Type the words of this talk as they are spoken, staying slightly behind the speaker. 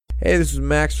Hey, this is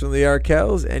Max from the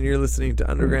Arkells, and you're listening to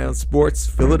Underground Sports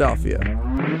Philadelphia.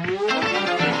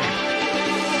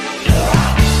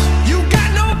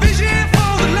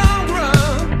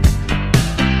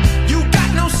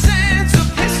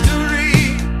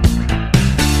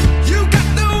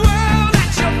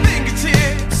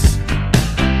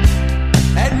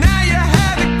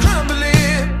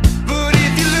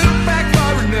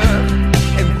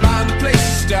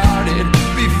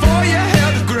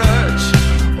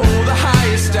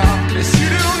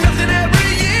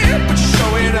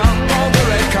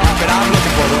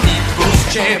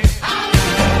 Champ.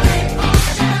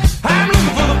 I'm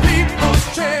looking for the people's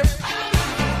champ.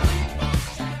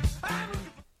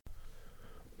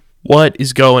 What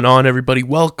is going on, everybody?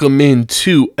 Welcome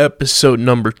into episode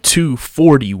number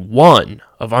 241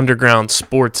 of Underground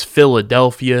Sports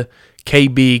Philadelphia.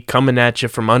 KB coming at you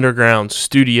from Underground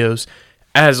Studios.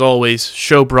 As always,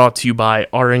 show brought to you by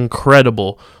our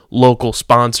incredible local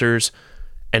sponsors.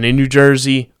 And in New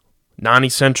Jersey,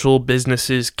 non-essential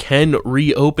businesses can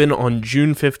reopen on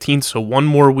June 15th, so one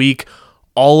more week.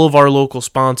 All of our local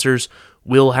sponsors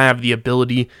will have the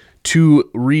ability to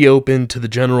reopen to the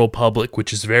general public,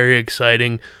 which is very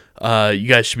exciting. You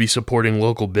guys should be supporting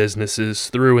local businesses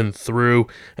through and through,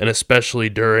 and especially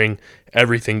during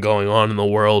everything going on in the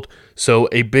world. So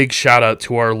a big shout out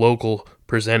to our local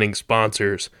presenting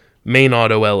sponsors: Main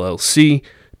Auto LLC,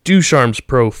 Ducharme's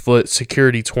Pro Foot,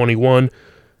 Security 21,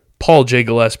 Paul J.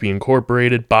 Gillespie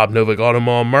Incorporated, Bob Novak Auto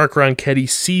Mall, Mark Ronchetti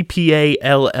CPA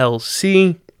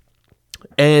LLC,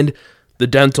 and the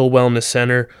Dental Wellness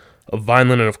Center of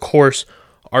Vineland, and of course,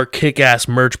 our kick-ass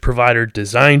merch provider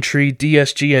Design Tree,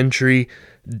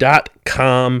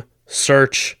 dsgntree.com.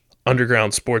 Search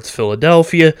Underground Sports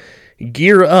Philadelphia.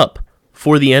 Gear up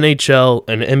for the NHL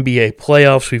and NBA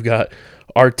playoffs. We've got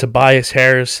our Tobias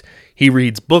Harris, he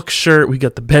reads books shirt. We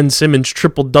got the Ben Simmons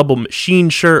triple-double machine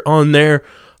shirt on there.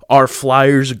 Our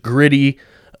Flyers gritty,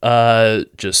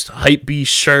 just hype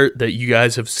beast shirt that you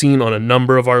guys have seen on a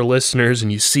number of our listeners, and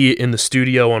you see it in the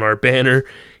studio on our banner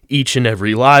each and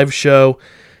every live show,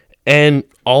 and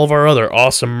all of our other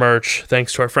awesome merch.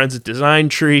 Thanks to our friends at Design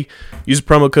Tree. Use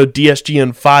promo code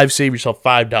DSGN5, save yourself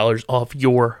 $5 off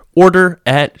your order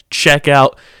at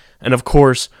checkout. And of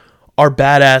course, our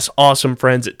badass, awesome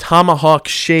friends at Tomahawk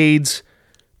Shades.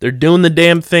 They're doing the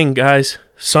damn thing, guys.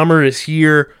 Summer is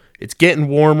here. It's getting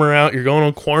warmer out. You're going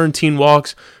on quarantine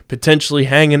walks, potentially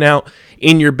hanging out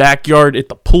in your backyard at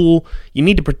the pool. You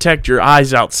need to protect your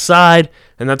eyes outside,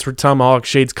 and that's where Tomahawk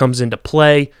Shades comes into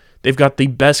play. They've got the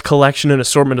best collection and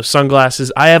assortment of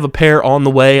sunglasses. I have a pair on the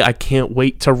way. I can't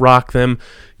wait to rock them.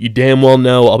 You damn well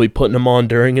know I'll be putting them on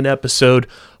during an episode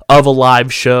of a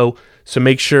live show. So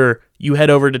make sure you head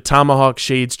over to Tomahawk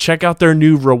Shades. Check out their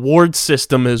new reward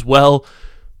system as well.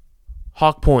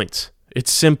 Hawk Points.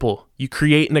 It's simple. You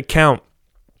create an account.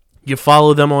 You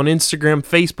follow them on Instagram,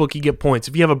 Facebook, you get points.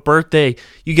 If you have a birthday,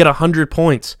 you get 100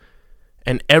 points.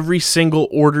 And every single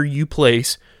order you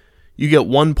place, you get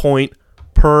 1 point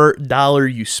per dollar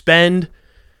you spend.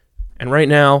 And right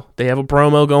now, they have a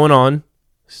promo going on.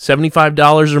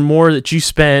 $75 or more that you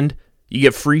spend, you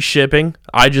get free shipping.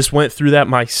 I just went through that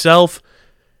myself.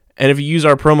 And if you use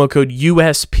our promo code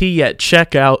USP at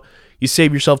checkout, you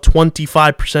save yourself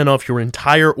 25% off your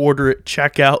entire order at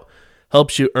checkout.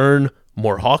 Helps you earn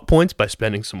more Hawk Points by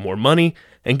spending some more money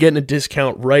and getting a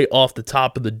discount right off the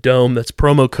top of the dome. That's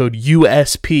promo code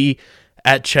USP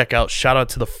at checkout. Shout out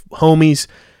to the homies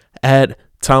at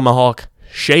Tomahawk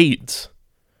Shades.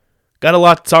 Got a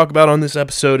lot to talk about on this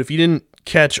episode. If you didn't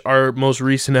catch our most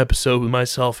recent episode with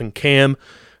myself and Cam,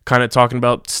 kind of talking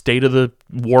about state of the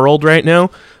world right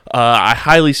now, I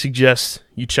highly suggest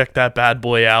you check that bad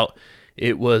boy out.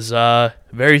 It was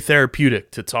very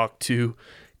therapeutic to talk to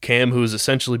Cam, who has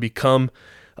essentially become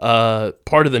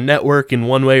part of the network in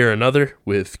one way or another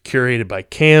with Curated by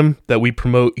Cam that we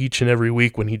promote each and every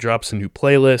week when he drops a new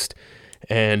playlist,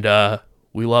 and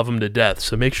we love him to death.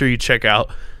 So make sure you check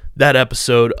out that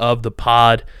episode of the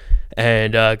pod.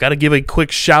 And got to give a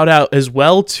quick shout out as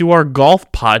well to our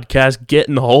golf podcast, Get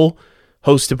in the Hole,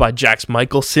 hosted by Jax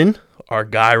Michelson, our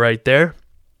guy right there.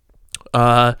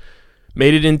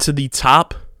 Made it into the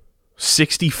top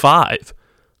 65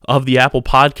 of the Apple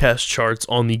Podcast charts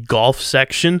on the golf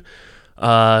section.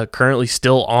 Currently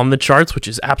still on the charts, which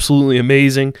is absolutely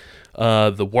amazing.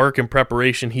 The work and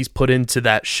preparation he's put into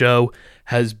that show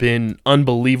has been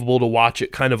unbelievable to watch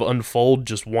it kind of unfold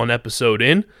just one episode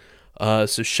in.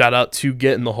 So shout out to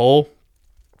Get in the Hole.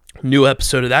 New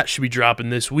episode of that should be dropping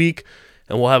this week,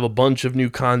 and we'll have a bunch of new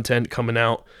content coming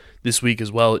out this week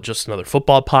as well at Just Another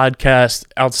Football Podcast,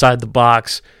 Outside the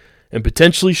Box, and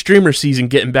potentially streamer season,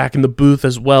 getting back in the booth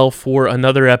as well for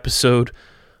another episode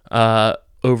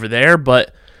over there.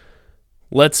 But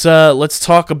let's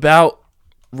talk about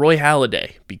Roy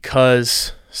Halladay,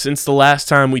 because since the last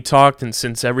time we talked and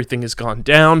since everything has gone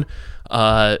down,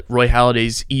 Roy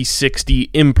Halladay's E60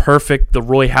 Imperfect, the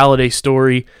Roy Halladay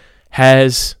story,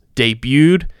 has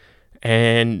debuted,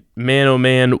 and man, oh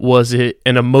man, was it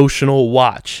an emotional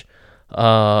watch.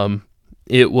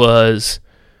 It was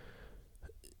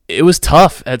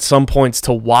tough at some points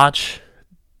to watch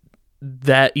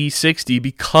that E60,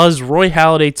 because Roy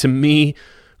Halladay, to me,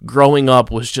 growing up,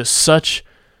 was just such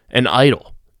an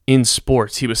idol in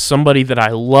sports. He was somebody that I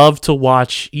loved to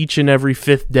watch each and every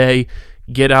fifth day,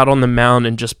 get out on the mound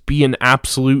and just be an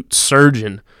absolute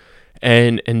surgeon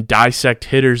and dissect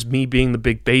hitters, me being the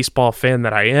big baseball fan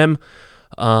that I am.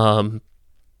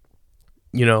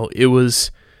 It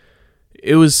was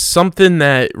something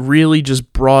that really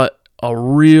just brought a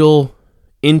real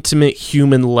intimate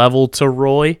human level to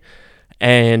Roy.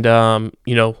 And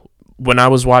when I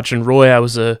was watching Roy, I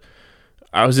was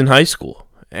in high school,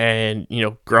 and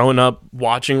growing up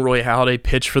watching Roy Halladay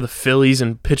pitch for the Phillies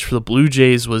and pitch for the Blue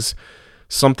Jays was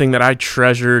something that I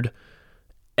treasured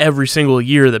every single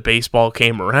year that baseball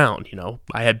came around.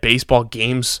 I had baseball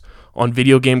games on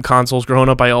video game consoles growing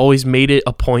up. I always made it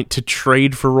a point to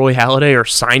trade for Roy Halladay or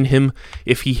sign him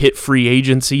if he hit free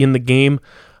agency in the game.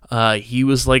 He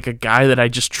was like a guy that I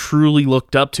just truly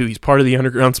looked up to. He's part of the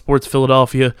Underground Sports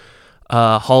Philadelphia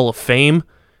Hall of Fame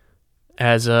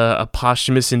as a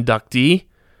posthumous inductee.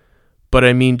 But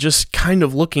I mean, just kind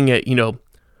of looking at,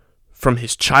 from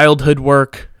his childhood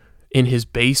work in his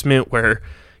basement where,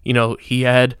 he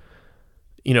had,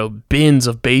 bins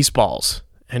of baseballs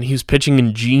and he was pitching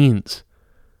in jeans,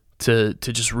 to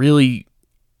just really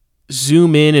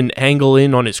zoom in and angle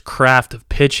in on his craft of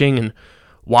pitching, and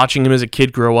watching him as a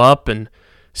kid grow up and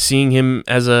seeing him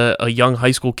as a young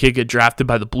high school kid get drafted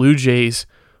by the Blue Jays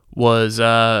was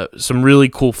some really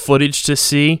cool footage to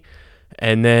see.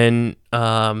 And then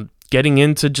getting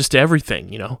into just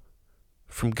everything,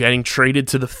 from getting traded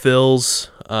to the Phils,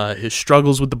 his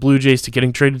struggles with the Blue Jays, to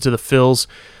getting traded to the Phils,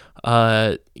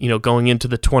 going into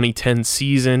the 2010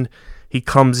 season. He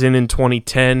comes in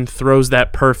 2010, throws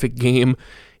that perfect game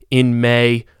in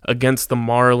May against the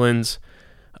Marlins,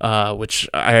 which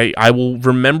I will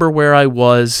remember where I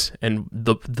was and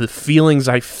the feelings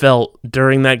I felt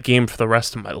during that game for the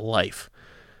rest of my life.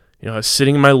 I was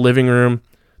sitting in my living room.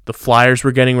 The Flyers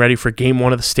were getting ready for Game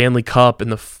 1 of the Stanley Cup,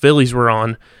 and the Phillies were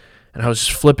on, and I was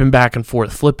just flipping back and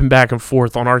forth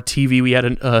on our TV. We had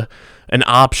an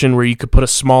option where you could put a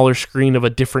smaller screen of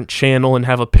a different channel and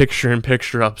have a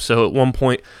picture-in-picture up. So at one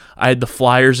point, I had the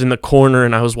Flyers in the corner,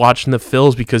 and I was watching the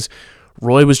Phils because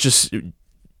Roy was just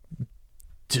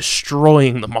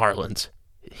destroying the Marlins.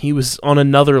 He was on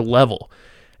another level,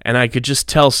 and I could just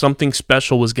tell something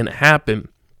special was going to happen.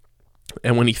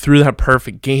 And when he threw that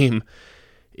perfect game,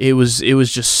 it was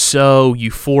just so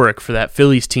euphoric for that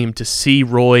Phillies team to see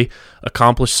Roy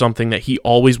accomplish something that he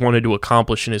always wanted to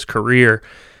accomplish in his career.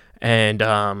 And,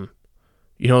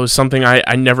 it was something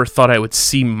I never thought I would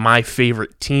see my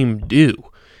favorite team do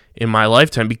in my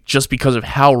lifetime, just because of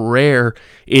how rare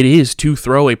it is to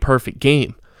throw a perfect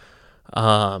game.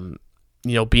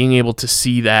 Being able to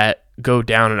see that go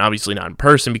down, and obviously not in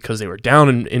person because they were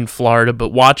down in Florida, but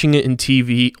watching it on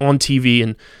TV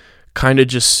and kind of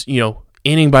just,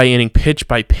 inning by inning, pitch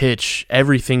by pitch,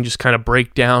 everything just kind of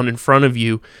break down in front of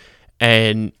you.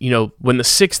 And, when the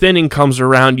sixth inning comes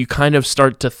around, you kind of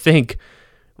start to think,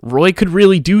 Roy could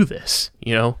really do this.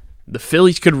 The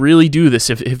Phillies could really do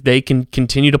this if they can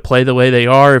continue to play the way they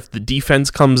are, if the defense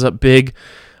comes up big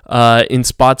in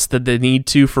spots that they need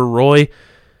to for Roy,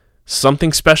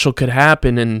 something special could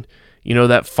happen. And,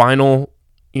 that final,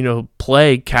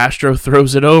 play, Castro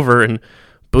throws it over, and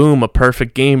boom, a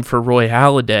perfect game for Roy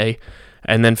Halladay.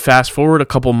 And then fast forward a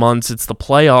couple months, it's the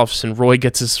playoffs, and Roy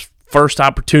gets his first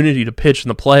opportunity to pitch in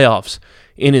the playoffs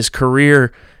in his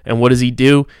career. And what does he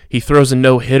do? He throws a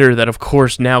no-hitter that, of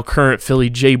course, now current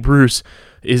Philly Jay Bruce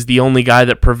is the only guy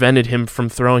that prevented him from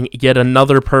throwing yet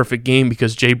another perfect game,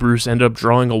 because Jay Bruce ended up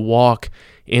drawing a walk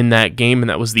in that game, and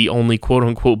that was the only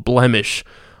quote-unquote blemish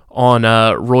on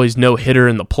Roy's no-hitter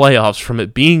in the playoffs from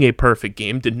it being a perfect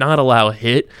game. Did not allow a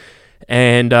hit.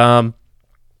 And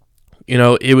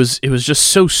it was just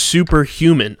so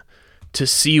superhuman to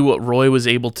see what Roy was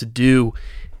able to do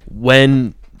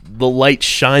when the lights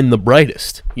shine the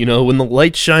brightest. When the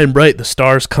lights shine bright, the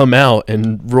stars come out,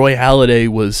 and Roy Halladay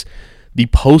was the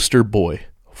poster boy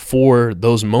for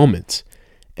those moments.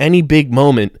 Any big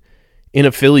moment in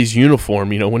a Phillies uniform,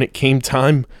 when it came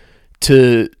time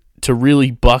to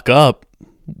really buck up,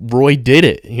 Roy did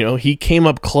it. He came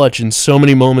up clutch in so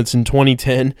many moments in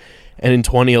 2010 and in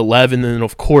 2011. And then,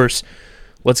 of course,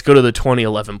 let's go to the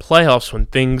 2011 playoffs when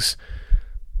things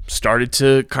started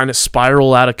to kind of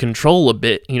spiral out of control a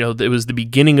bit. It was the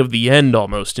beginning of the end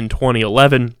almost in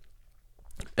 2011.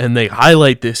 And they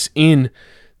highlight this in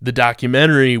the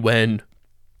documentary when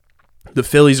the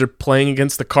Phillies are playing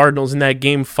against the Cardinals in that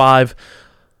Game 5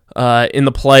 in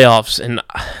the playoffs. And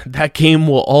that game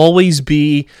will always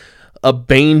be a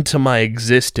bane to my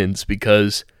existence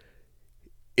because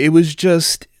it was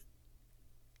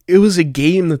a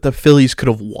game that the Phillies could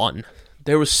have won.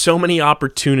 There was so many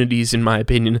opportunities, in my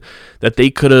opinion, that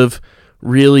they could have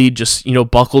really just,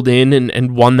 buckled in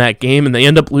and won that game, and they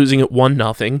end up losing it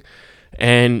 1-0.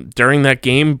 And during that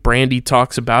game, Brandy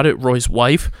talks about it, Roy's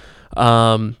wife.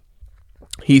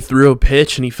 He threw a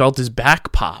pitch and he felt his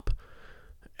back pop.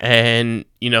 And,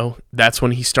 that's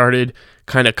when he started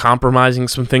kind of compromising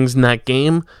some things in that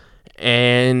game.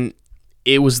 And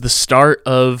it was the start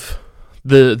of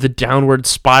the downward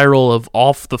spiral of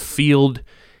off the field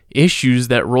issues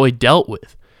that Roy dealt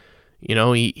with.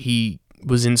 He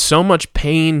was in so much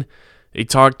pain. They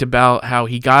talked about how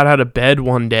he got out of bed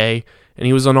one day and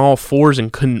he was on all fours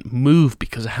and couldn't move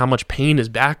because of how much pain his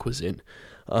back was in.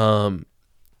 Brandy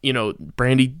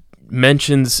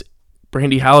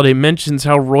Halliday mentions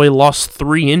how Roy lost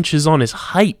 3 inches on his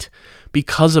height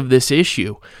because of this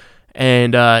issue.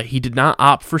 And he did not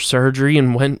opt for surgery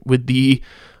and went with the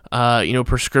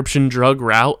prescription drug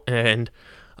route. And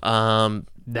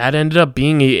that ended up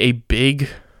being a big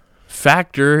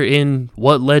factor in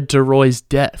what led to Roy's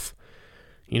death.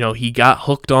 He got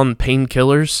hooked on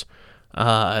painkillers.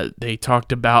 They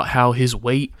talked about how his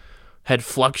weight had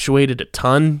fluctuated a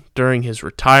ton during his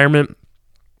retirement.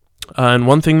 And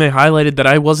one thing they highlighted that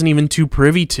I wasn't even too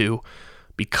privy to,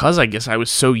 because I guess I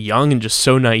was so young and just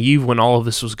so naive when all of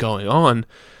this was going on,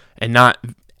 and not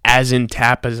as in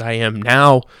tap as I am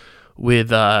now with,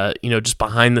 just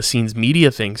behind the scenes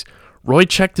media things. Roy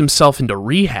checked himself into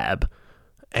rehab,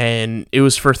 and it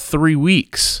was for 3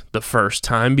 weeks the first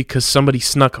time because somebody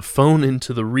snuck a phone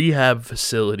into the rehab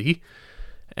facility,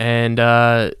 and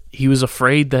he was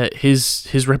afraid that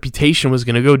his reputation was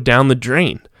going to go down the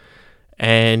drain.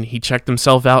 And he checked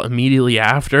himself out immediately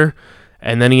after,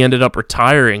 and then he ended up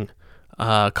retiring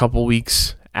a couple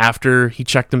weeks after he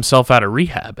checked himself out of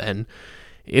rehab. And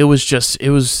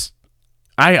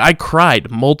I cried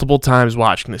multiple times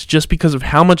watching this just because of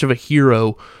how much of a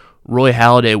hero Roy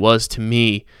Halladay was to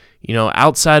me.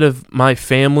 Outside of my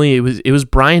family, it was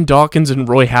Brian Dawkins and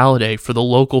Roy Halladay for the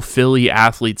local Philly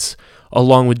athletes,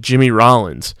 along with Jimmy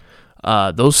Rollins.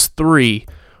 Those 3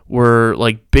 were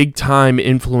like big time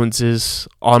influences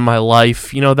on my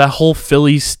life. That whole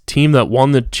Phillies team that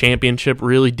won the championship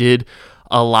really did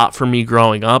a lot for me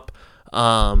growing up.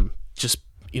 Trying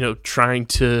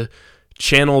to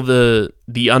channel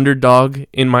the underdog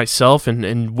in myself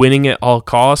and winning at all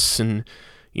costs and,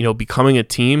 becoming a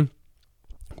team.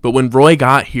 But when Roy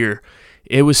got here,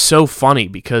 it was so funny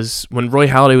because when Roy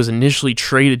Halladay was initially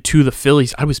traded to the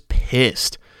Phillies, I was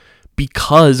pissed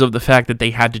because of the fact that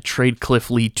they had to trade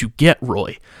Cliff Lee to get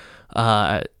Roy.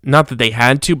 Not that they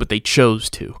had to, but they chose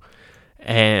to.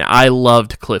 And I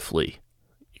loved Cliff Lee.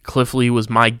 Cliff Lee was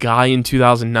my guy in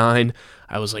 2009.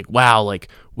 I was like, wow,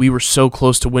 we were so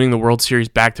close to winning the World Series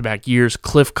back-to-back years.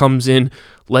 Cliff comes in,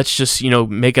 let's just,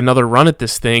 make another run at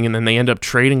this thing. And then they end up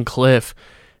trading Cliff.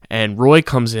 And Roy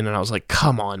comes in, and I was like,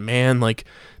 come on, man.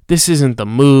 This isn't the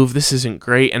move. This isn't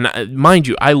great. And mind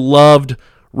you, I loved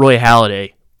Roy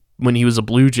Halladay when he was a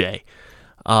Blue Jay.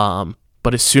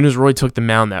 But as soon as Roy took the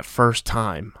mound that first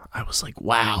time, I was like,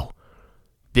 wow,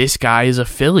 this guy is a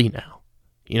Philly now.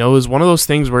 It was one of those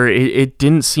things where it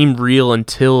didn't seem real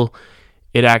until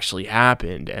it actually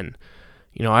happened. And,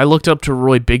 I looked up to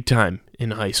Roy big time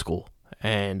in high school.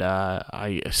 And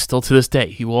I still to this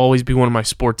day, he will always be one of my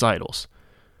sports idols,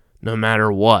 no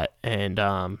matter what.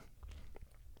 And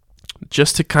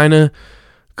just to kind of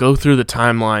go through the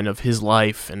timeline of his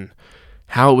life and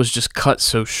how it was just cut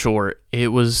so short, it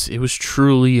was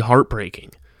truly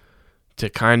heartbreaking to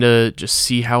kind of just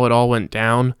see how it all went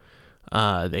down.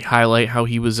 They highlight how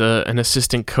he was an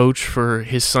assistant coach for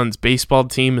his son's baseball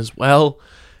team as well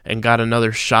and got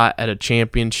another shot at a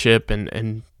championship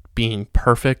and being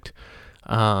perfect.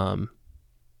 And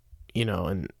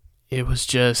it was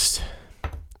just,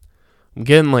 I'm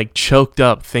getting choked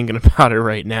up thinking about it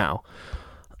right now.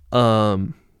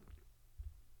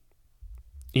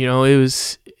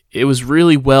 It was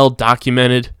really well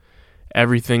documented,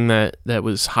 everything that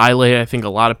was highlighted. I think a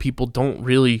lot of people don't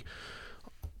really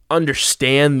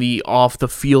understand the off the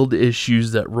field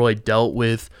issues that Roy dealt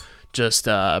with just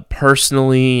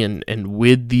personally and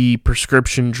with the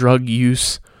prescription drug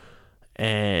use.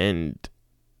 And,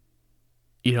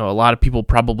 you know, a lot of people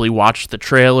probably watched the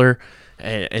trailer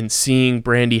and seeing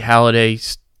Brandy Halliday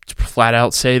flat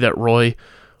out say that Roy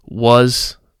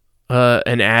was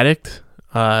an addict.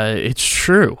 It's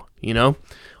true, you know.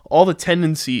 All the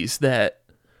tendencies that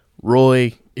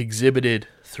Roy exhibited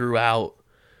throughout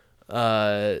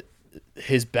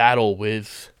his battle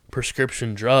with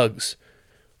prescription drugs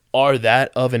are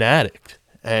that of an addict.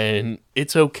 And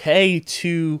it's okay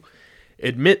to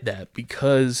admit that,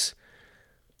 because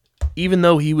even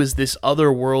though he was this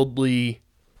otherworldly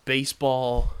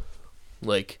baseball,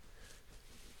 like,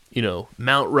 you know,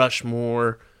 Mount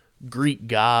Rushmore, Greek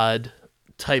god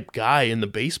type guy in the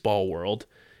baseball world,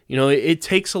 you know, it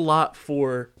takes a lot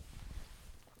for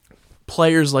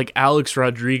players like Alex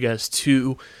Rodriguez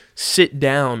to sit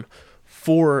down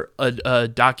for a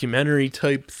documentary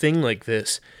type thing like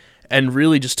this and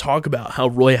really just talk about how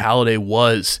Roy Halladay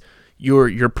was your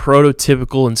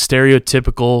prototypical and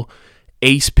stereotypical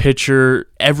ace pitcher,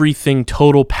 everything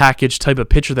total package type of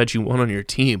pitcher that you want on your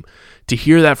team. To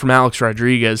hear that from Alex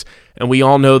Rodriguez, and we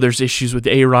all know there's issues with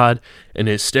A-Rod and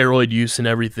his steroid use and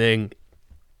everything,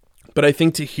 but I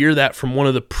think to hear that from one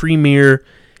of the premier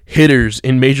hitters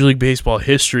in Major League Baseball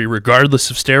history, regardless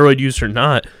of steroid use or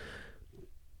not,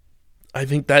 I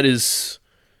think that is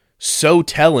so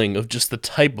telling of just the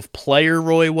type of player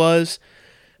Roy was,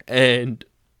 and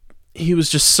he was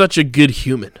just such a good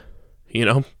human, you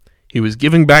know? He was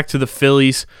giving back to the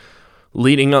Phillies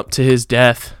leading up to his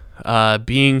death,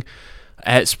 being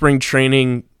at spring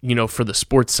training, you know, for the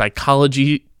sports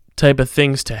psychology type of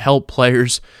things to help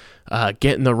players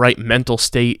get in the right mental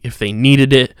state if they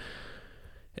needed it.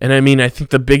 And I mean, I think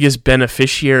the biggest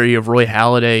beneficiary of Roy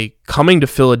Halladay coming to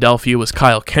Philadelphia was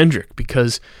Kyle Kendrick,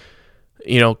 because,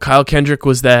 you know, Kyle Kendrick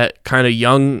was that kind of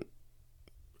young,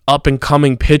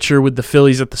 up-and-coming pitcher with the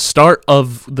Phillies at the start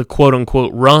of the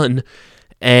quote-unquote run,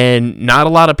 and not a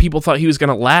lot of people thought he was going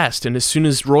to last. And as soon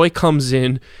as Roy comes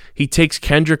in, he takes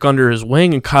Kendrick under his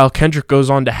wing, and Kyle Kendrick goes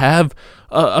on to have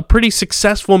a pretty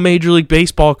successful Major League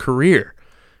Baseball career.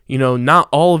 You know, not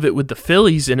all of it with the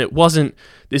Phillies, and it wasn't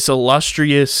this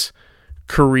illustrious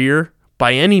career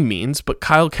by any means, but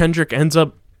Kyle Kendrick ends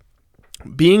up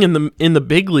being in the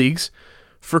big leagues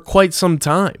for quite some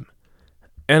time.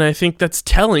 And I think that's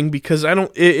telling, because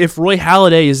if Roy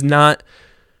Halladay is not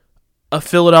a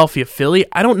Philadelphia Philly,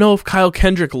 I don't know if Kyle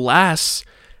Kendrick lasts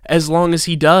as long as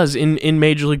he does in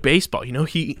Major League Baseball. You know,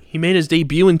 he made his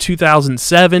debut in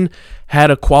 2007, had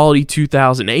a quality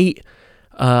 2008.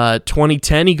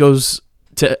 2010, he goes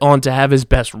on to have his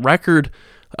best record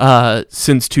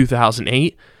since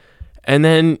 2008, and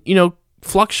then, you know,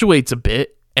 fluctuates a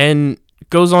bit and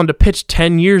goes on to pitch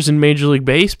 10 years in Major League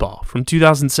Baseball from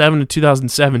 2007 to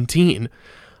 2017.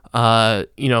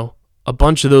 You know, a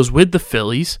bunch of those with the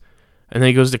Phillies, and then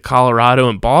he goes to Colorado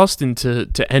and Boston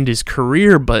to end his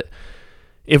career. But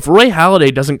if Roy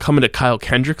Halladay doesn't come into Kyle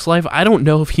Kendrick's life, I don't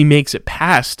know if he makes it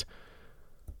past,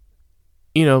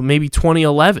 you know, maybe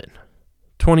 2011,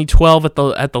 2012 at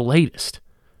the latest.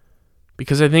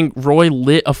 Because I think Roy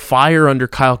lit a fire under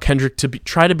Kyle Kendrick to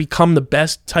try to become the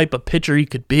best type of pitcher he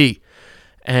could be.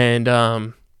 And,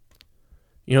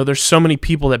 you know, there's so many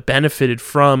people that benefited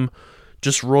from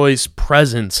just Roy's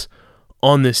presence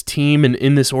on this team and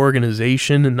in this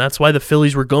organization, and that's why the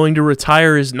Phillies were going to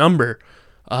retire his number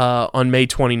on May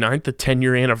 29th, the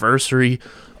 10-year anniversary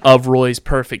of Roy's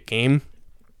perfect game.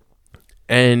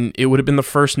 And it would have been the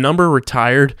first number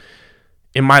retired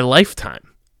in my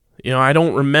lifetime. You know, I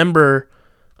don't remember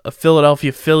a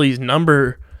Philadelphia Phillies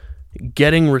number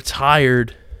getting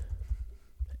retired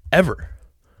ever,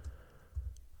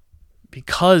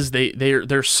 because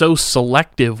they're so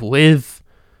selective with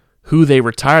who they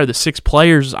retire. The 6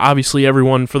 players, obviously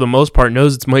everyone for the most part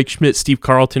knows it's Mike Schmidt, Steve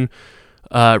Carlton,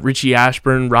 Richie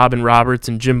Ashburn, Robin Roberts,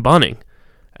 and Jim Bunning,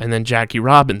 and then Jackie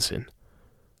Robinson.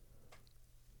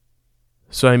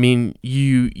 So, I mean,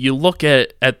 you look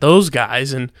at those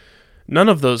guys, and none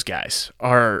of those guys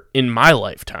are in my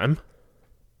lifetime.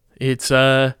 It's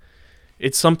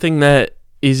something that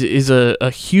is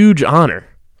a huge honor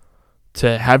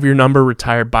to have your number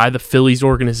retired by the Phillies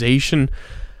organization.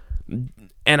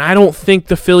 And I don't think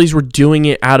the Phillies were doing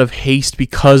it out of haste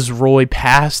because Roy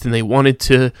passed and they wanted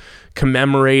to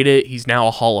commemorate it. He's now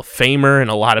a Hall of Famer, and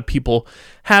a lot of people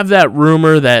have that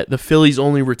rumor that the Phillies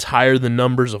only retire the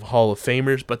numbers of Hall of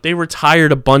Famers, but they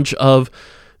retired a bunch of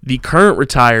the current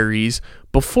retirees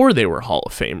before they were Hall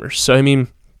of Famers. So, I mean,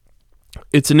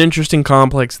 it's an interesting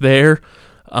complex there.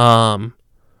 But,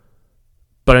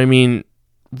 I mean,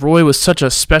 Roy was such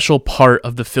a special part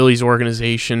of the Phillies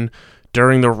organization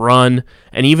during the run.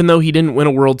 And even though he didn't win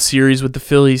a World Series with the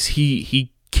Phillies,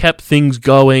 he kept things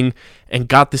going and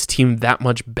got this team that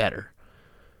much better.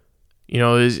 You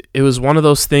know, it was one of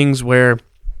those things where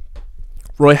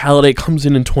Roy Halladay comes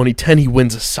in 2010, he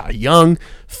wins a Cy Young,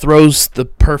 throws the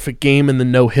perfect game in the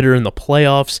no-hitter in the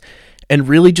playoffs, and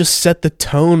really just set the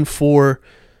tone for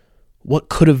what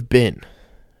could have been.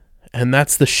 And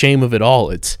that's the shame of it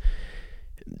all.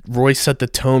 Roy set the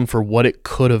tone for what it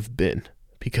could have been.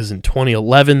 Because in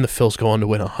 2011, the Phils go on to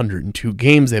win 102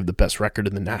 games. They have the best record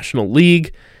in the National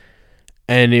League.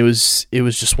 And it was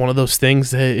just one of those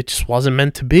things that it just wasn't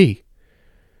meant to be.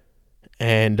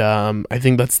 And I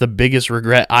think that's the biggest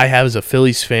regret I have as a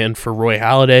Phillies fan for Roy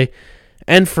Halladay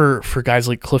and for guys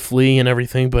like Cliff Lee and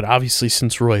everything, but obviously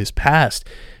since Roy has passed,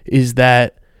 is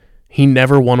that he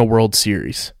never won a World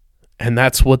Series. And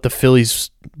that's what the Phillies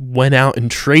went out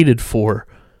and traded for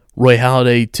Roy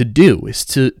Halladay to do, is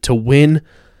to win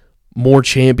more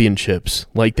championships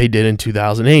like they did in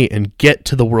 2008 and get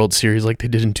to the World Series like they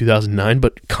did in 2009,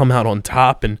 but come out on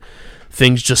top, and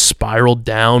things just spiraled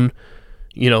down,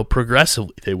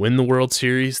 progressively. They win the World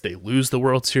Series, they lose the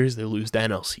World Series, they lose the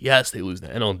NLCS, they lose the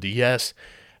NLDS,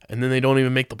 and then they don't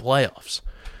even make the playoffs.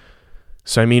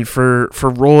 So, I mean, for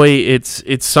Roy,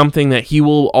 it's something that he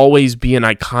will always be an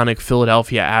iconic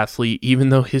Philadelphia athlete, even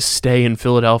though his stay in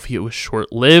Philadelphia was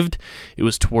short-lived. It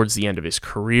was towards the end of his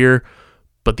career,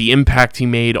 but the impact he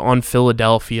made on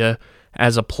Philadelphia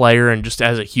as a player and just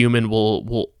as a human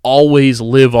will always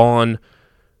live on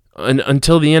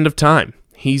until the end of time.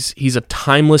 He's a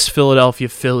timeless Philadelphia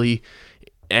Philly,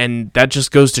 and that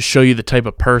just goes to show you the type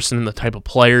of person and the type of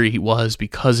player he was,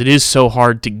 because it is so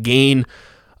hard to gain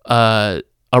a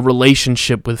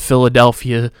relationship with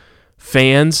Philadelphia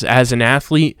fans as an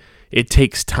athlete. It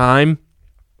takes time,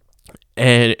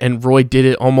 and Roy did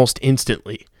it almost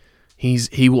instantly.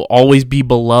 He will always be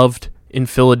beloved in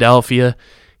Philadelphia.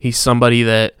 He's somebody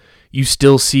that you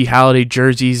still see Halladay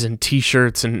jerseys and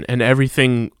T-shirts and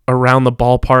everything around the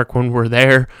ballpark when we're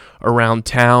there, around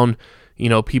town.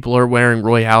 People are wearing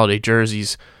Roy Halladay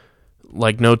jerseys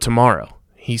like no tomorrow.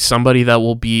 He's somebody that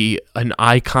will be an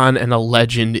icon and a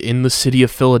legend in the city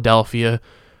of Philadelphia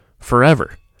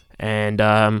forever.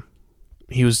 And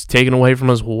he was taken away from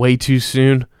us way too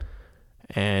soon.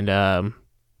 And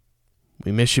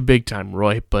we miss you big time,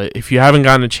 Roy. But if you haven't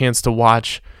gotten a chance to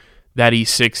watch that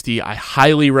E60, I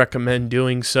highly recommend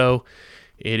doing so.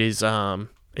 It is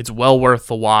it's well worth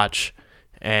the watch,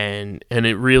 and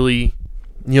it really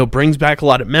brings back a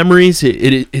lot of memories.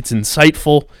 It's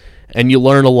insightful, and you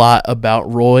learn a lot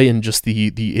about Roy and just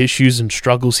the issues and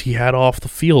struggles he had off the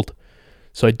field.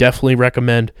 So I definitely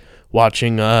recommend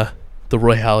watching the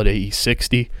Roy Halladay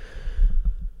E60.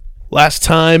 Last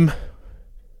time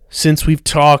since we've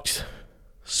talked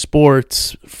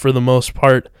sports for the most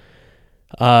part,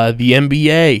 the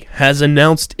NBA has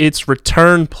announced its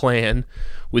return plan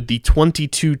with the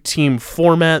 22-team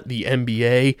format. The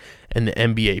NBA and the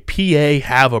NBA PA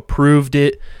have approved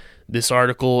it. This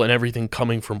article and everything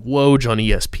coming from Woj on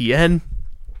ESPN.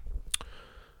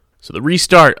 So the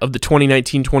restart of the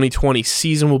 2019-2020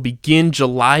 season will begin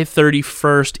July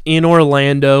 31st in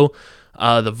Orlando.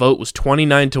 The vote was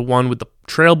 29-1, with the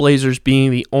Trailblazers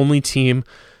being the only team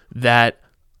that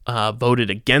voted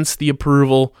against the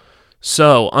approval.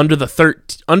 So, under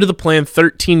the plan,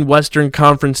 13 Western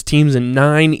Conference teams and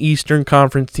 9 Eastern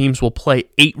Conference teams will play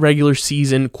 8 regular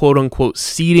season, quote-unquote,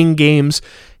 seeding games,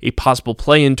 a possible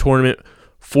play-in tournament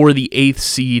for the 8th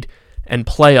seed, and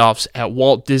playoffs at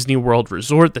Walt Disney World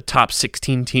Resort. The top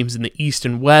 16 teams in the East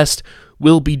and West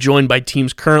will be joined by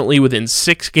teams currently within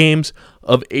 6 games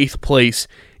of 8th place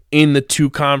in the 2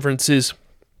 conferences.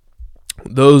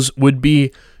 Those would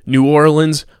be New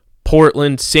Orleans,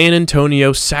 Portland, San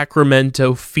Antonio,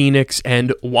 Sacramento, Phoenix,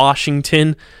 and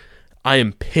Washington. I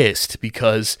am pissed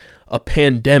because a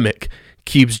pandemic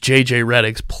keeps JJ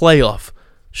Redick's playoff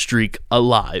streak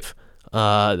alive.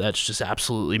 That's just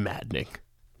absolutely maddening.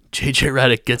 JJ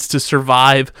Redick gets to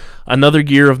survive another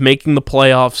year of making the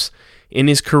playoffs in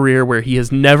his career, where he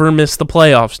has never missed the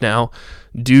playoffs now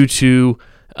due to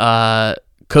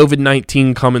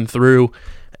COVID-19 coming through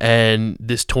and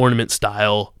this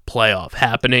tournament-style playoff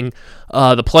happening.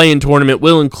 The play-in tournament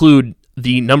will include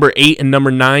the number 8 and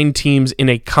number 9 teams in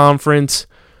a conference.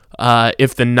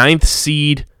 If the 9th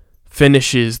seed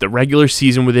finishes the regular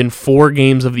season within 4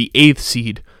 games of the 8th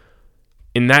seed,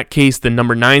 in that case, the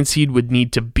number 9 seed would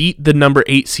need to beat the number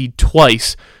 8 seed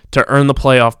twice to earn the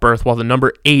playoff berth, while the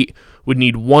number 8 would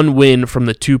need 1 win from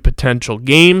the 2 potential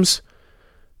games.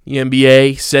 The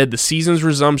NBA said the season's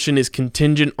resumption is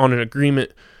contingent on an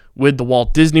agreement with the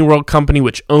Walt Disney World Company,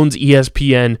 which owns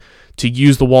ESPN, to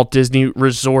use the Walt Disney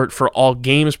Resort for all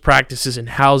games, practices, and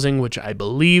housing, which I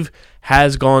believe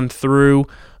has gone through.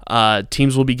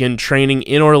 Teams will begin training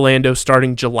in Orlando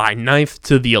starting July 9th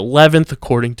to the 11th,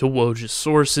 according to Woj's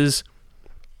sources.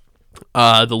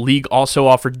 The league also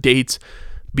offered dates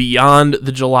beyond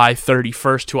the July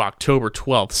 31st to October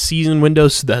 12th season window,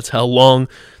 so that's how long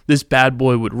this bad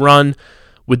boy would run,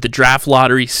 with the draft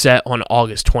lottery set on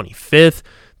August 25th,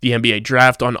 the NBA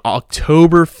draft on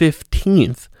October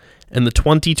 15th, and the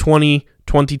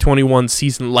 2020-2021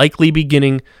 season likely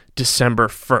beginning December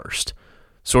 1st.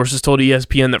 Sources told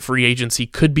ESPN that free agency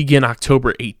could begin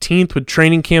October 18th, with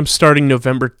training camps starting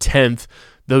November 10th,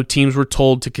 though teams were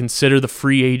told to consider the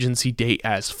free agency date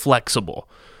as flexible.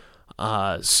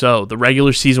 So the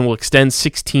regular season will extend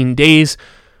 16 days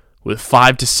with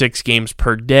 5 to 6 games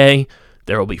per day.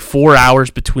 There will be 4 hours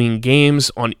between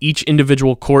games on each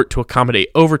individual court to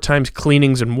accommodate overtimes,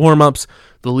 cleanings, and warm-ups.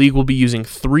 The league will be using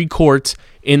 3 courts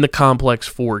in the complex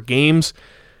for games.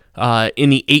 In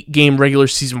the 8-game regular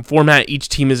season format, each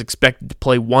team is expected to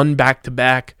play 1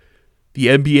 back-to-back. The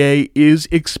NBA is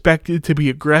expected to be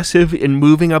aggressive in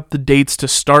moving up the dates to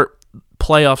start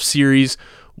playoff series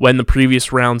when the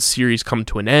previous round series come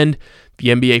to an end. The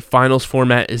NBA Finals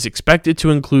format is expected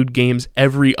to include games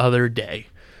every other day.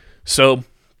 So,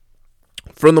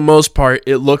 for the most part,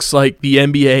 it looks like the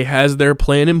NBA has their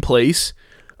plan in place,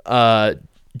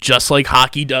 just like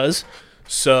hockey does.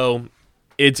 So,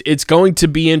 it's going to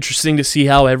be interesting to see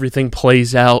how everything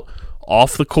plays out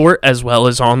off the court as well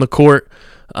as on the court.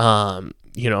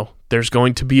 There's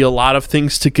going to be a lot of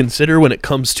things to consider when it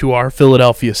comes to our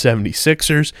Philadelphia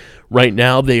 76ers. Right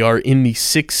now, they are in the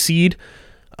 6th seed,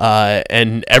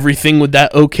 and everything with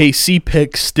that OKC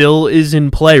pick still is in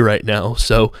play right now.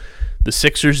 So the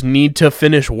Sixers need to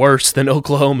finish worse than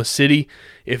Oklahoma City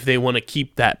if they want to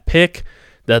keep that pick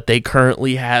that they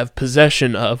currently have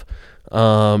possession of.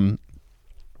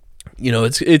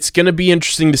 It's going to be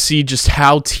interesting to see just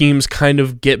how teams kind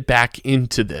of get back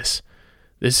into this.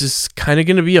 This is kind of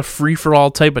going to be a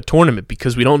free-for-all type of tournament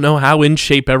because we don't know how in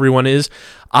shape everyone is.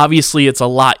 Obviously, it's a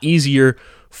lot easier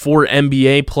for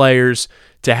NBA players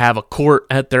to have a court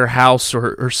at their house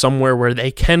or somewhere where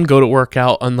they can go to work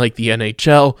out, unlike the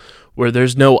NHL, where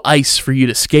there's no ice for you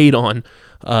to skate on,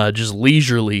 just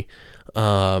leisurely,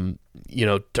 during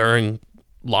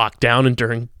lockdown and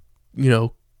during,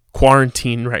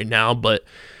 quarantine right now. But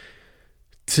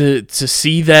to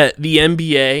see that the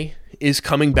NBA is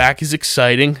coming back is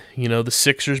exciting. The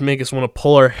Sixers make us want to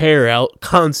pull our hair out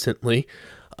constantly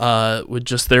with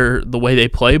just the way they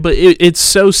play. But it's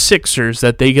so Sixers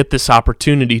that they get this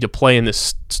opportunity to play in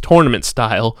this tournament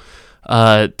style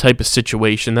type of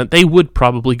situation that they would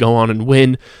probably go on and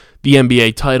win the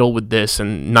NBA title with this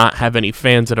and not have any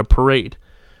fans at a parade.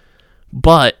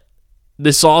 But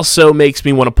this also makes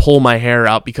me want to pull my hair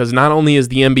out because not only is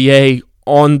the NBA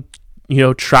on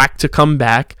track to come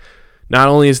back, not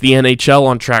only is the NHL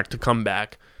on track to come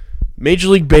back, Major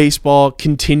League Baseball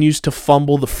continues to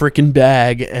fumble the frickin'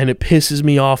 bag, and it pisses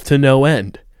me off to no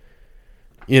end.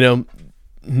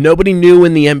 Nobody knew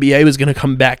when the NBA was going to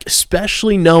come back,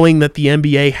 especially knowing that the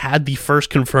NBA had the first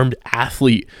confirmed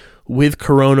athlete with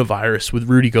coronavirus with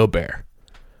Rudy Gobert.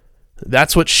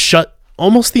 That's what shut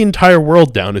almost the entire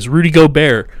world down, is Rudy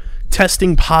Gobert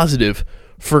testing positive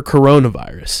for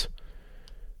coronavirus.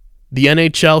 The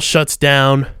NHL shuts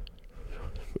down.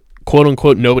 "Quote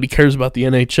unquote, nobody cares about the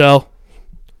NHL,"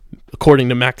 according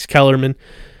to Max Kellerman.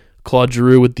 Claude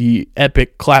Giroux with the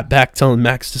epic clapback telling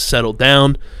Max to settle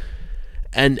down.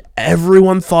 And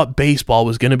everyone thought baseball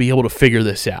was going to be able to figure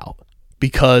this out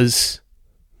because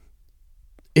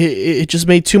it just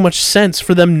made too much sense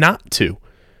for them not to.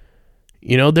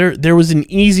 There was an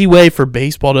easy way for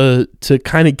baseball to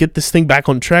kind of get this thing back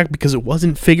on track because it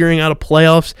wasn't figuring out a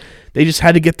playoffs. They just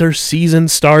had to get their season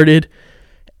started.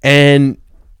 And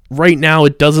right now,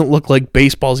 it doesn't look like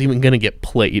baseball's even going to get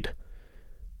played,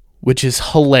 which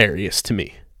is hilarious to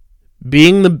me.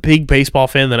 Being the big baseball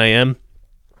fan that I am,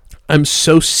 I'm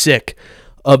so sick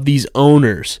of these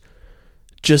owners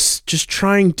just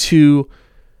trying to...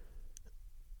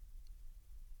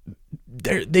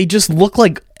 They just look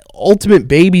like ultimate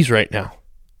babies right now.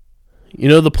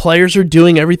 The players are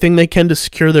doing everything they can to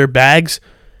secure their bags,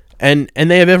 and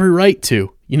they have every right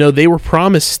to. They were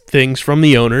promised things from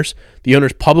the owners. The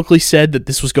owners publicly said that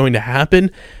this was going to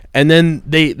happen, and then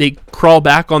they crawl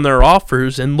back on their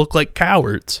offers and look like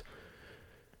cowards.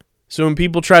 So when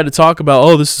people try to talk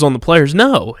about, this is on the players,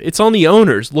 no, it's on the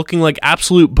owners looking like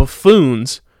absolute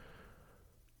buffoons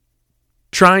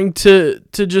trying to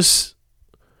just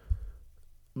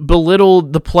belittle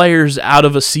the players out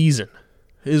of a season.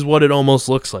 is what it almost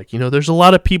looks like. There's a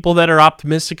lot of people that are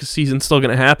optimistic the season's still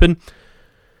going to happen.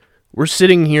 We're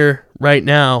sitting here right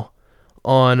now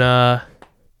on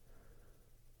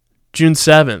June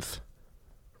 7th,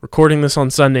 recording this on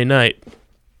Sunday night.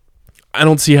 I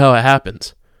don't see how it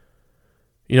happens.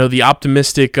 The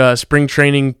optimistic spring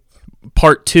training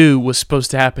part 2 was supposed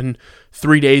to happen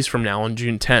 3 days from now on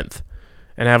June 10th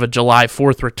and have a July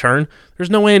 4th return. There's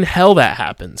no way in hell that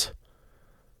happens.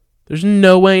 There's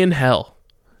no way in hell.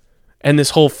 And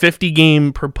this whole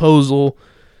 50-game proposal,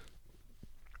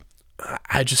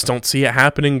 I just don't see it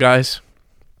happening, guys.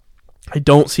 I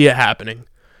don't see it happening.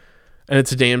 And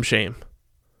it's a damn shame.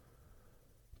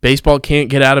 Baseball can't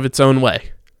get out of its own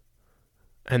way.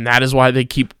 And that is why they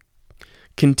keep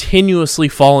continuously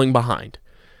falling behind.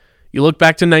 You look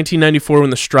back to 1994 when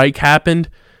the strike happened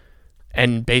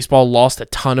and baseball lost a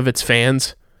ton of its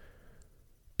fans.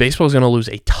 Baseball is going to lose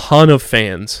a ton of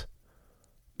fans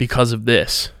because of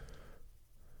this.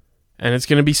 And it's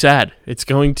going to be sad. It's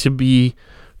going to be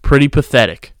pretty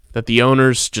pathetic that the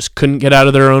owners just couldn't get out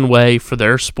of their own way for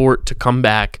their sport to come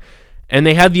back. And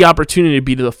they had the opportunity to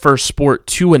be the first sport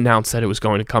to announce that it was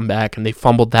going to come back, and they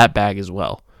fumbled that bag as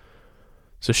well.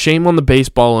 So shame on the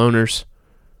baseball owners.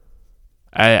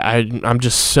 I'm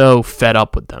just so fed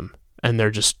up with them. And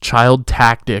they're just child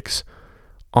tactics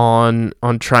on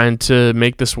trying to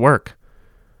make this work.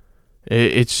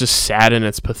 It's just sad and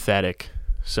it's pathetic.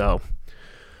 So,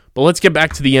 but let's get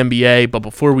back to the NBA. But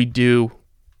before we do,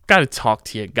 got to talk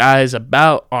to you guys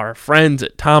about our friends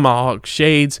at Tomahawk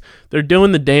Shades. They're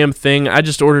doing the damn thing. I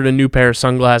just ordered a new pair of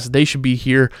sunglasses. They should be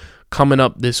here coming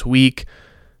up this week.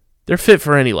 They're fit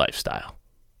for any lifestyle.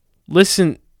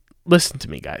 Listen to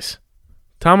me, guys.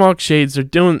 Tomahawk Shades, they're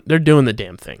doing the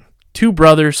damn thing. Two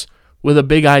brothers with a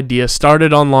big idea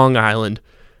started on Long Island,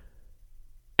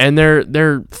 and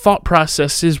their thought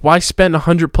process is, why spend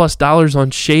 $100+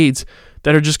 on shades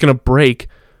that are just going to break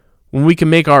when we can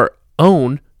make our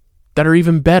own that are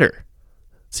even better?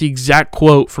 It's the exact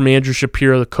quote from Andrew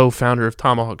Shapiro, the co-founder of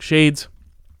Tomahawk Shades.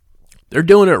 They're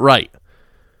doing it right.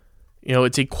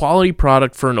 It's a quality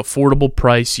product for an affordable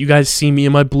price. You guys see me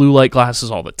in my blue light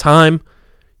glasses all the time.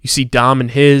 You see Dom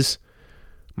and his.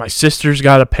 My sister's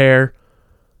got a pair.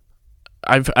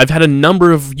 I've had a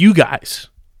number of you guys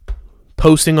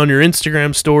posting on your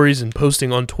Instagram stories and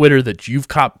posting on Twitter that you've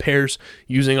copped pairs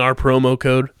using our promo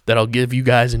code that I'll give you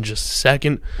guys in just a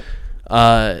second.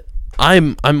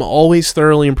 I'm always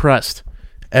thoroughly impressed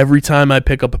every time I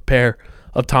pick up a pair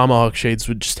of Tomahawk Shades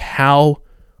with just how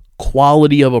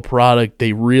quality of a product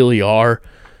they really are.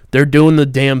 They're doing the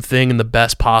damn thing in the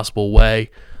best possible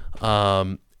way.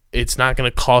 It's not going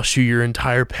to cost you your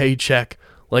entire paycheck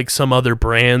like some other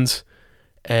brands.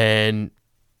 And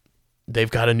they've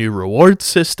got a new reward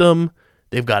system.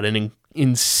 They've got an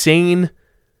insane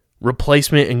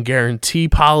replacement and guarantee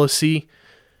policy.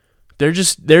 They're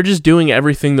just doing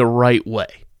everything the right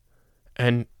way.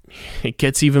 And it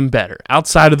gets even better.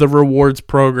 Outside of the rewards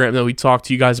program that we talked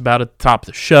to you guys about at the top of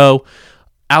the show,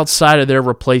 outside of their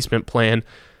replacement plan,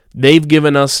 they've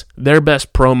given us their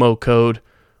best promo code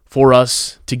for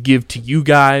us to give to you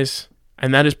guys,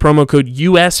 and that is promo code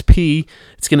USP.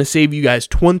 It's going to save you guys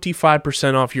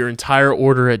 25% off your entire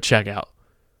order at checkout.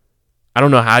 I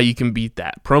don't know how you can beat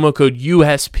that. Promo code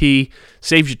USP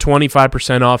saves you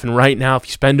 25% off, and right now, if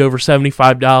you spend over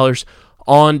 $75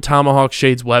 on Tomahawk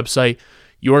Shades website,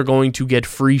 you are going to get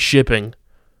free shipping.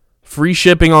 Free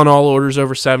shipping on all orders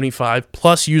over $75,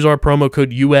 plus use our promo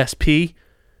code USP.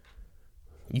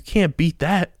 You can't beat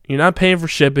that. You're not paying for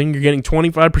shipping. You're getting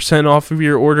 25% off of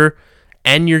your order,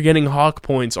 and you're getting Hawk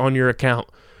points on your account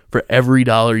for every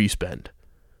dollar you spend.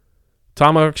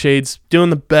 Tomahawk Shades doing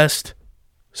the best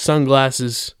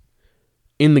sunglasses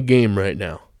in the game right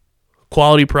now.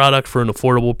 Quality product for an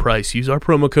affordable price. Use our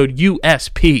promo code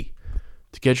USP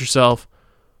to get yourself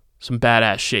some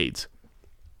badass shades.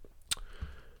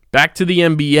 Back to the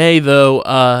NBA,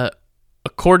 though.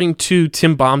 According to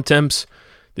Tim Bontemps,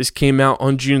 this came out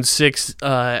on June 6th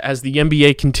as the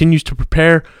NBA continues to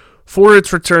prepare for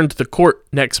its return to the court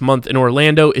next month in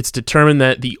Orlando. It's determined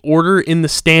that the order in the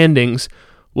standings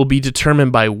will be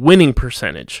determined by winning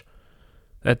percentage.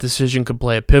 That decision could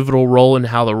play a pivotal role in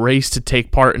how the race to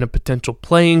take part in a potential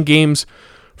play-in games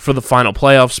for the final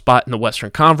playoff spot in the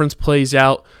Western Conference plays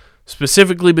out,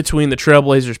 specifically between the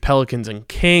Trailblazers, Pelicans, and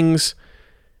Kings.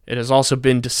 It has also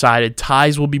been decided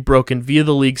ties will be broken via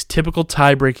the league's typical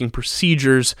tie-breaking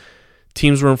procedures.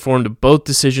 Teams were informed of both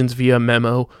decisions via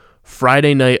memo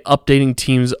Friday night, updating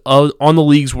teams on the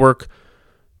league's work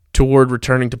toward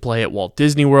returning to play at Walt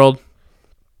Disney World.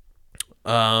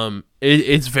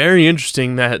 It's very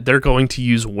interesting that they're going to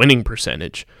use winning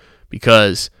percentage,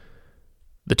 because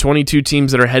The 22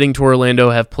 teams that are heading to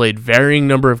Orlando have played varying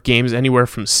number of games, anywhere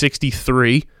from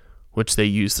 63, which they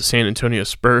use the San Antonio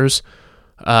Spurs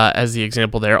as the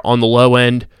example there, on the low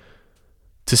end,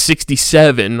 to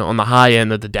 67 on the high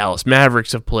end that the Dallas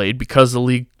Mavericks have played, because the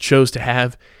league chose to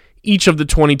have each of the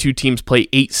 22 teams play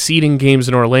 8 seeding games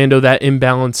in Orlando. That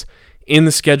imbalance in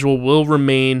the schedule will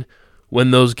remain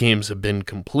when those games have been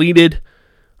completed.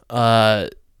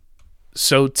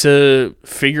 So to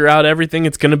figure out everything,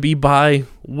 it's going to be by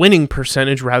winning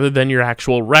percentage rather than your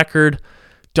actual record.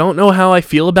 Don't know how I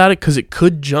feel about it because it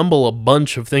could jumble a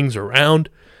bunch of things around.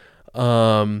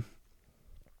 I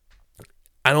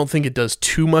don't think it does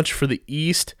too much for the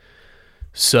East.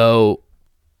 So,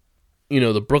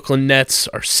 the Brooklyn Nets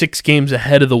are 6 games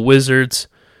ahead of the Wizards.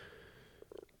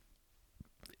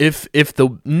 If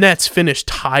the Nets finish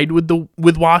tied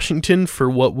with Washington for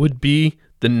what would be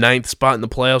the 9th spot in the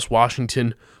playoffs,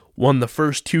 Washington won the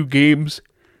first 2 games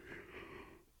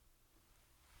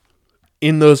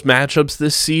in those matchups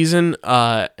this season,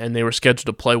 and they were scheduled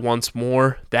to play once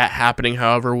more. That happening,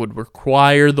 however, would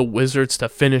require the Wizards to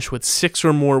finish with 6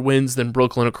 or more wins than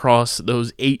Brooklyn across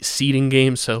those 8 seeding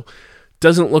games. So it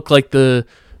doesn't look like the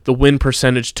win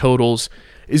percentage totals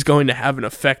is going to have an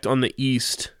effect on the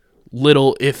East,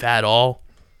 little if at all.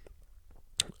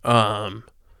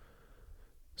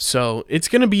 So it's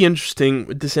going to be interesting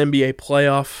with this NBA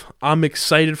playoff. I'm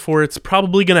excited for it. It's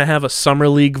probably going to have a summer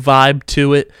league vibe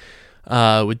to it,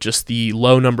 with just the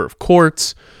low number of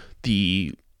courts,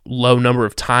 the low number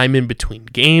of time in between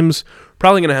games.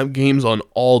 Probably going to have games on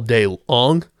all day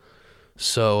long.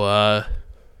 So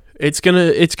it's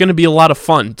gonna be a lot of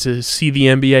fun to see the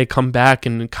NBA come back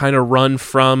and kind of run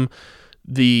from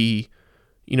the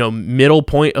middle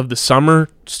point of the summer,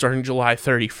 starting July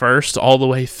 31st, all the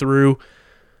way through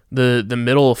the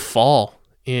middle of fall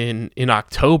in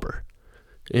October.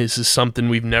 This is something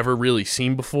we've never really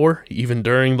seen before, even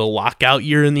during the lockout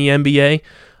year in the NBA,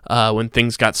 when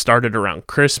things got started around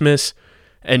Christmas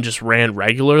and just ran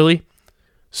regularly.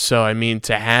 So,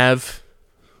 to have,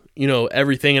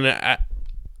 everything, and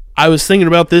I was thinking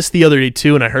about this the other day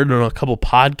too, and I heard it on a couple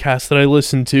podcasts that I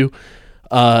listened to,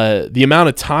 the amount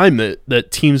of time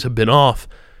that teams have been off.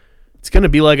 It's going to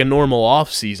be like a normal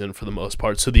off season for the most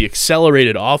part. So the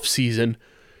accelerated off season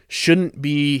shouldn't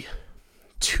be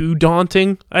too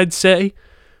daunting, I'd say,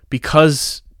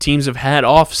 because teams have had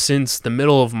off since the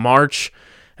middle of March,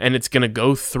 and it's going to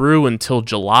go through until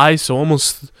July. So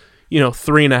almost,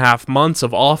 3.5 months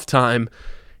of off time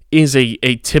is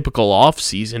a typical off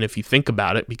season if you think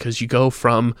about it, because you go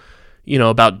from,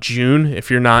 about June,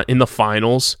 if you're not in the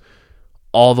finals,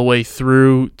 all the way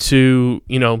through to,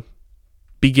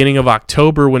 beginning of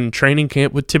October when training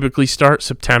camp would typically start,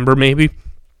 September maybe.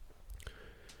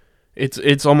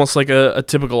 It's almost like a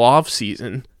typical off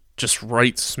season, just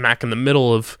right smack in the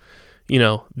middle of,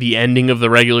 the ending of the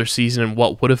regular season and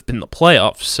what would have been the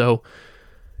playoffs. So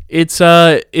it's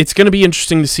going to be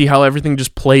interesting to see how everything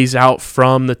just plays out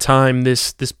from the time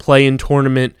this play-in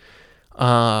tournament,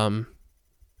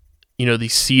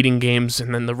 these seeding games,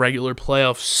 and then the regular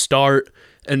playoffs start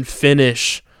and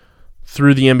finish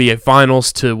through the NBA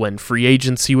Finals to when free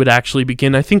agency would actually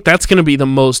begin. I think that's going to be the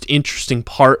most interesting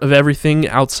part of everything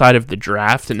outside of the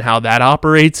draft and how that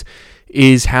operates,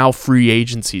 is how free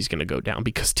agency is going to go down,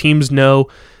 because teams know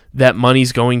that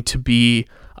money's going to be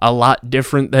a lot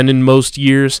different than in most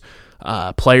years.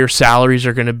 Player salaries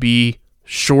are going to be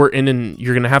shortened, and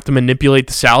you're going to have to manipulate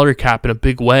the salary cap in a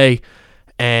big way.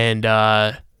 And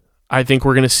I think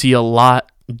we're going to see a lot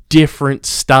different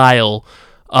style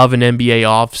of an NBA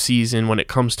offseason when it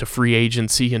comes to free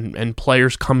agency and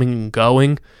players coming and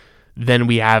going than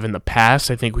we have in the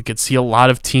past. I think we could see a lot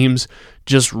of teams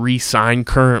just re-sign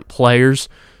current players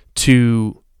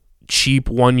to cheap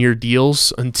one-year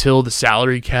deals until the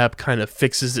salary cap kind of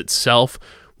fixes itself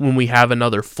when we have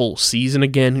another full season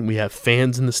again and we have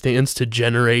fans in the stands to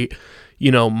generate,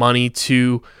 money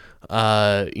to,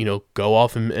 go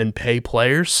off and pay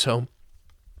players. So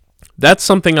that's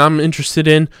something I'm interested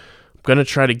in. I'm going to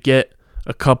try to get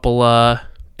a couple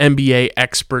NBA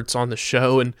experts on the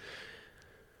show and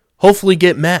hopefully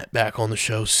get Matt back on the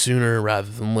show sooner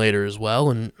rather than later as well.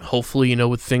 And hopefully,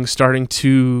 with things starting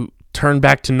to turn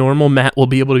back to normal, Matt will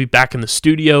be able to be back in the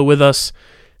studio with us.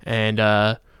 And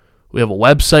we have a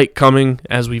website coming,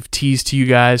 as we've teased to you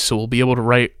guys, so we'll be able to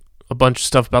write a bunch of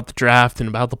stuff about the draft and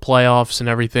about the playoffs and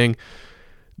everything.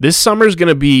 This summer is going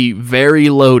to be very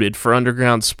loaded for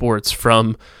Underground Sports,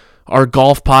 from our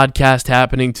golf podcast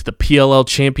happening to the PLL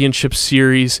Championship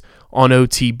Series on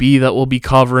OTB that we'll be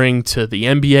covering, to the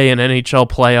NBA and NHL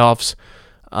playoffs.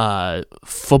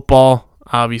 Football,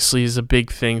 obviously, is a big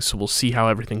thing, so we'll see how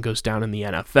everything goes down in the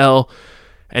NFL.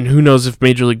 And who knows if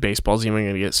Major League Baseball is even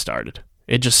going to get started.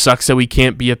 It just sucks that we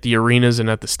can't be at the arenas and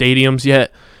at the stadiums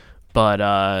yet.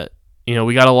 But,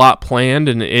 we got a lot planned,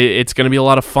 and it's going to be a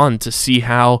lot of fun to see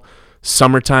how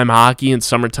summertime hockey and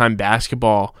summertime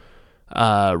basketball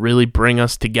really bring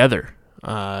us together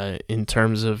in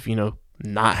terms of,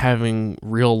 not having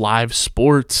real live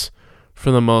sports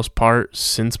for the most part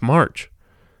since March.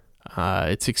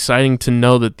 It's exciting to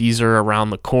know that these are around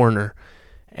the corner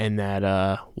and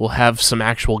that we'll have some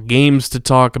actual games to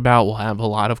talk about. We'll have a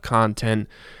lot of content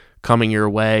coming your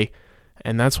way.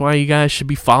 And that's why you guys should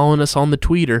be following us on the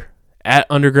Twitter, at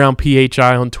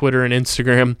UndergroundPHI on Twitter and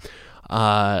Instagram.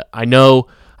 I know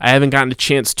I haven't gotten a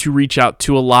chance to reach out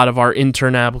to a lot of our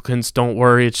intern applicants. Don't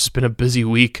worry, it's just been a busy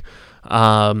week.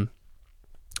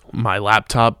 My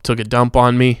laptop took a dump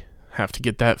on me. Have to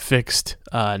get that fixed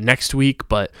next week.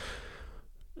 But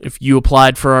if you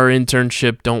applied for our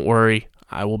internship, don't worry.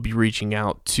 I will be reaching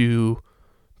out to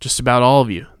just about all of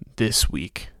you this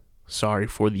week. Sorry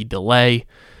for the delay.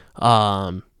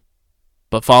 But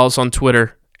follow us on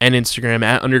Twitter and Instagram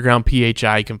at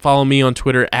UndergroundPHI. You can follow me on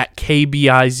Twitter at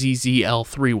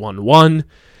KBIZZL311.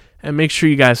 And make sure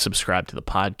you guys subscribe to the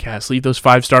podcast. Leave those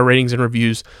 5-star ratings and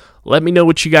reviews. Let me know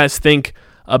what you guys think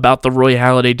about the Roy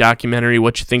Halladay documentary,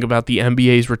 what you think about the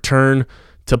NBA's return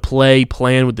to play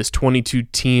plan with this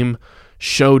 22-team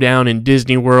showdown in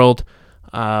Disney World.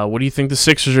 What do you think the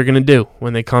Sixers are going to do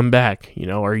when they come back?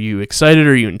 Are you excited?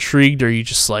 Are you intrigued? Are you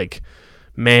just like,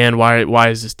 man, why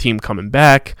is this team coming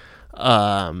back?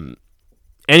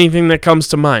 Anything that comes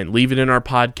to mind, leave it in our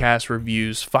podcast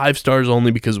reviews. 5 stars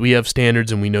only because we have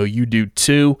standards and we know you do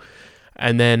too.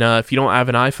 And then if you don't have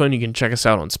an iPhone, you can check us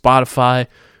out on Spotify,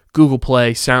 Google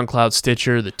Play, SoundCloud,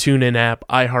 Stitcher, the TuneIn app,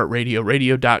 iHeartRadio,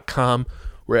 radio.com.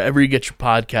 Wherever you get your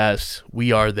podcasts,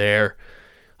 we are there.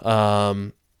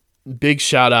 Big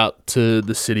shout out to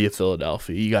the city of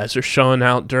Philadelphia. You guys are showing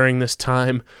out during this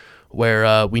time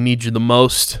where we need you the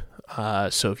most.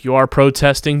 So if you are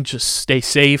protesting, just stay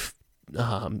safe.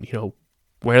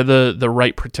 Wear the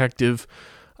right protective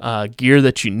gear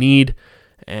that you need,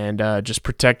 and just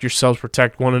protect yourselves,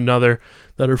 protect one another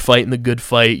that are fighting the good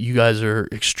fight. You guys are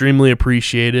extremely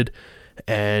appreciated.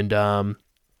 And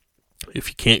if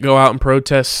you can't go out and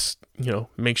protest,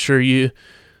 make sure you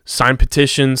sign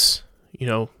petitions,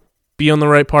 be on the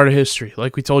right part of history.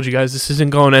 Like we told you guys, this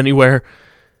isn't going anywhere,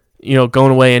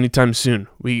 going away anytime soon.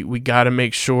 We got to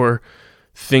make sure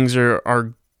things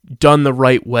are done the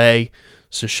right way.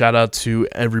 So shout out to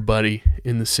everybody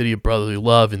in the city of brotherly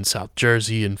love in South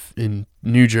Jersey and in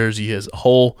New Jersey as a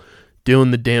whole,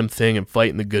 doing the damn thing and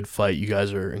fighting the good fight. You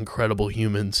guys are incredible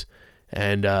humans,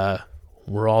 and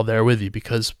we're all there with you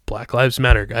because Black Lives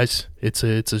Matter, guys. It's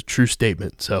a true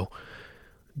statement. So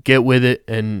get with it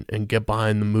and get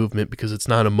behind the movement because it's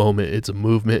not a moment, it's a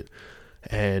movement.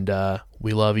 And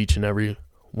we love each and every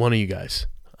one of you guys.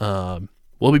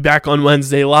 We'll be back on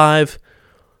Wednesday live,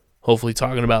 hopefully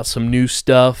talking about some new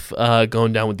stuff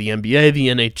going down with the NBA, the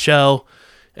NHL,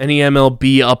 any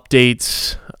MLB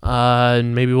updates,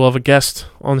 and maybe we'll have a guest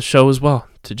on the show as well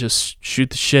to just shoot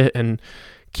the shit and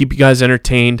keep you guys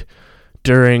entertained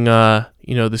during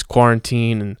this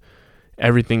quarantine and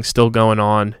everything still going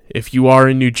on. If you are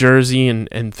in New Jersey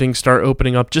and things start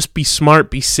opening up, just be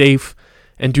smart, be safe,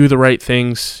 and do the right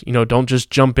things. Don't just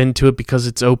jump into it because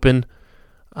it's open.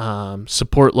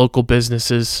 Support local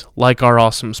businesses like our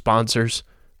awesome sponsors,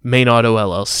 Main Auto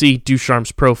LLC,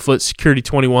 Ducharme's Pro Foot, Security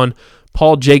 21,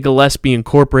 Paul J. Gillespie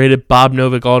Incorporated, Bob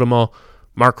Novick Automall,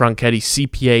 Mark Ronchetti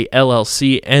CPA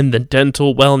LLC, and the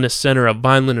Dental Wellness Center of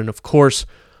Vineland, and of course,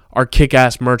 our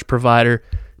kick-ass merch provider,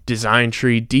 Design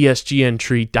Tree,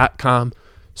 DSGNtree.com.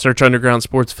 Search Underground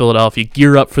Sports Philadelphia.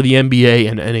 Gear up for the NBA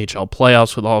and NHL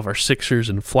playoffs with all of our Sixers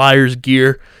and Flyers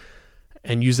gear.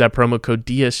 And use that promo code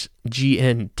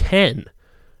DSGN10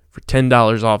 for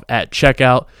 $10 off at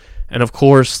checkout. And of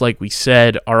course, like we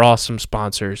said, our awesome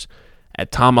sponsors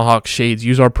at Tomahawk Shades.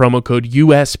 Use our promo code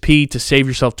USP to save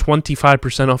yourself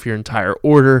 25% off your entire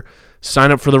order.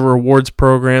 Sign up for the rewards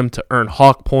program to earn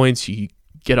Hawk points. You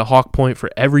get a Hawk point for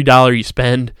every dollar you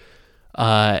spend.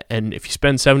 And if you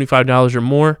spend $75 or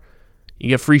more, you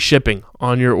get free shipping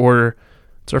on your order.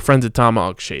 It's our friends at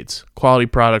Tomahawk Shades. Quality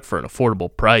product for an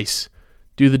affordable price.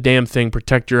 Do the damn thing.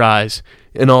 Protect your eyes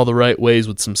in all the right ways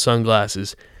with some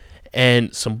sunglasses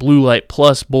and some Blue Light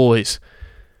Plus, boys.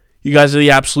 You guys are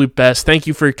the absolute best. Thank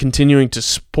you for continuing to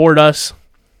support us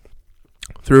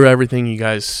through everything. You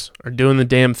guys are doing the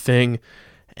damn thing,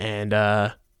 and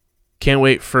can't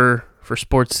wait for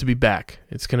sports to be back.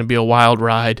 It's going to be a wild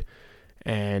ride,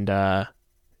 and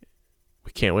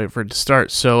we can't wait for it to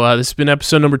start. So this has been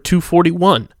episode number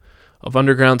 241 of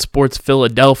Underground Sports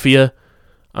Philadelphia.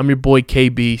 I'm your boy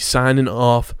KB signing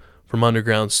off from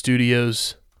Underground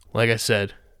Studios. Like I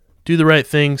said, do the right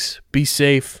things, be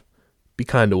safe, be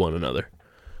kind to one another.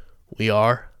 We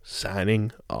are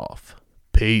signing off.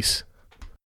 Peace.